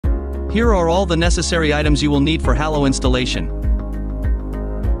Here are all the necessary items you will need for Halow installation.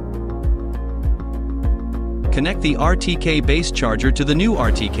 Connect the RTK base charger to the new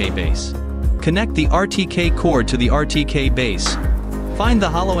RTK base. Connect the RTK cord to the RTK base. Find the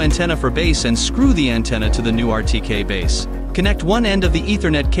Halow antenna for base and screw the antenna to the new RTK base. Connect one end of the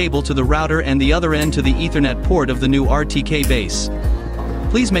Ethernet cable to the router and the other end to the Ethernet port of the new RTK base.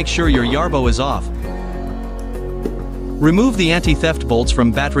 Please make sure your Yarbo is off. Remove the anti-theft bolts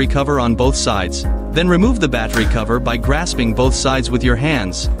from battery cover on both sides. Then remove the battery cover by grasping both sides with your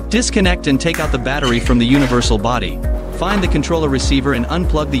hands. Disconnect and take out the battery from the universal body. Find the controller receiver and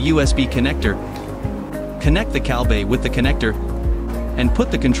unplug the USB connector. Connect the cal bay with the connector and put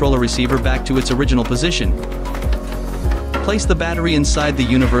the controller receiver back to its original position. Place the battery inside the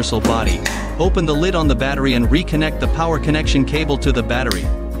universal body. Open the lid on the battery and reconnect the power connection cable to the battery.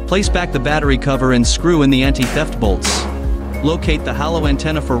 Place back the battery cover and screw in the anti-theft bolts. Locate the Halow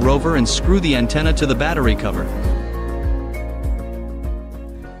antenna for rover and screw the antenna to the battery cover.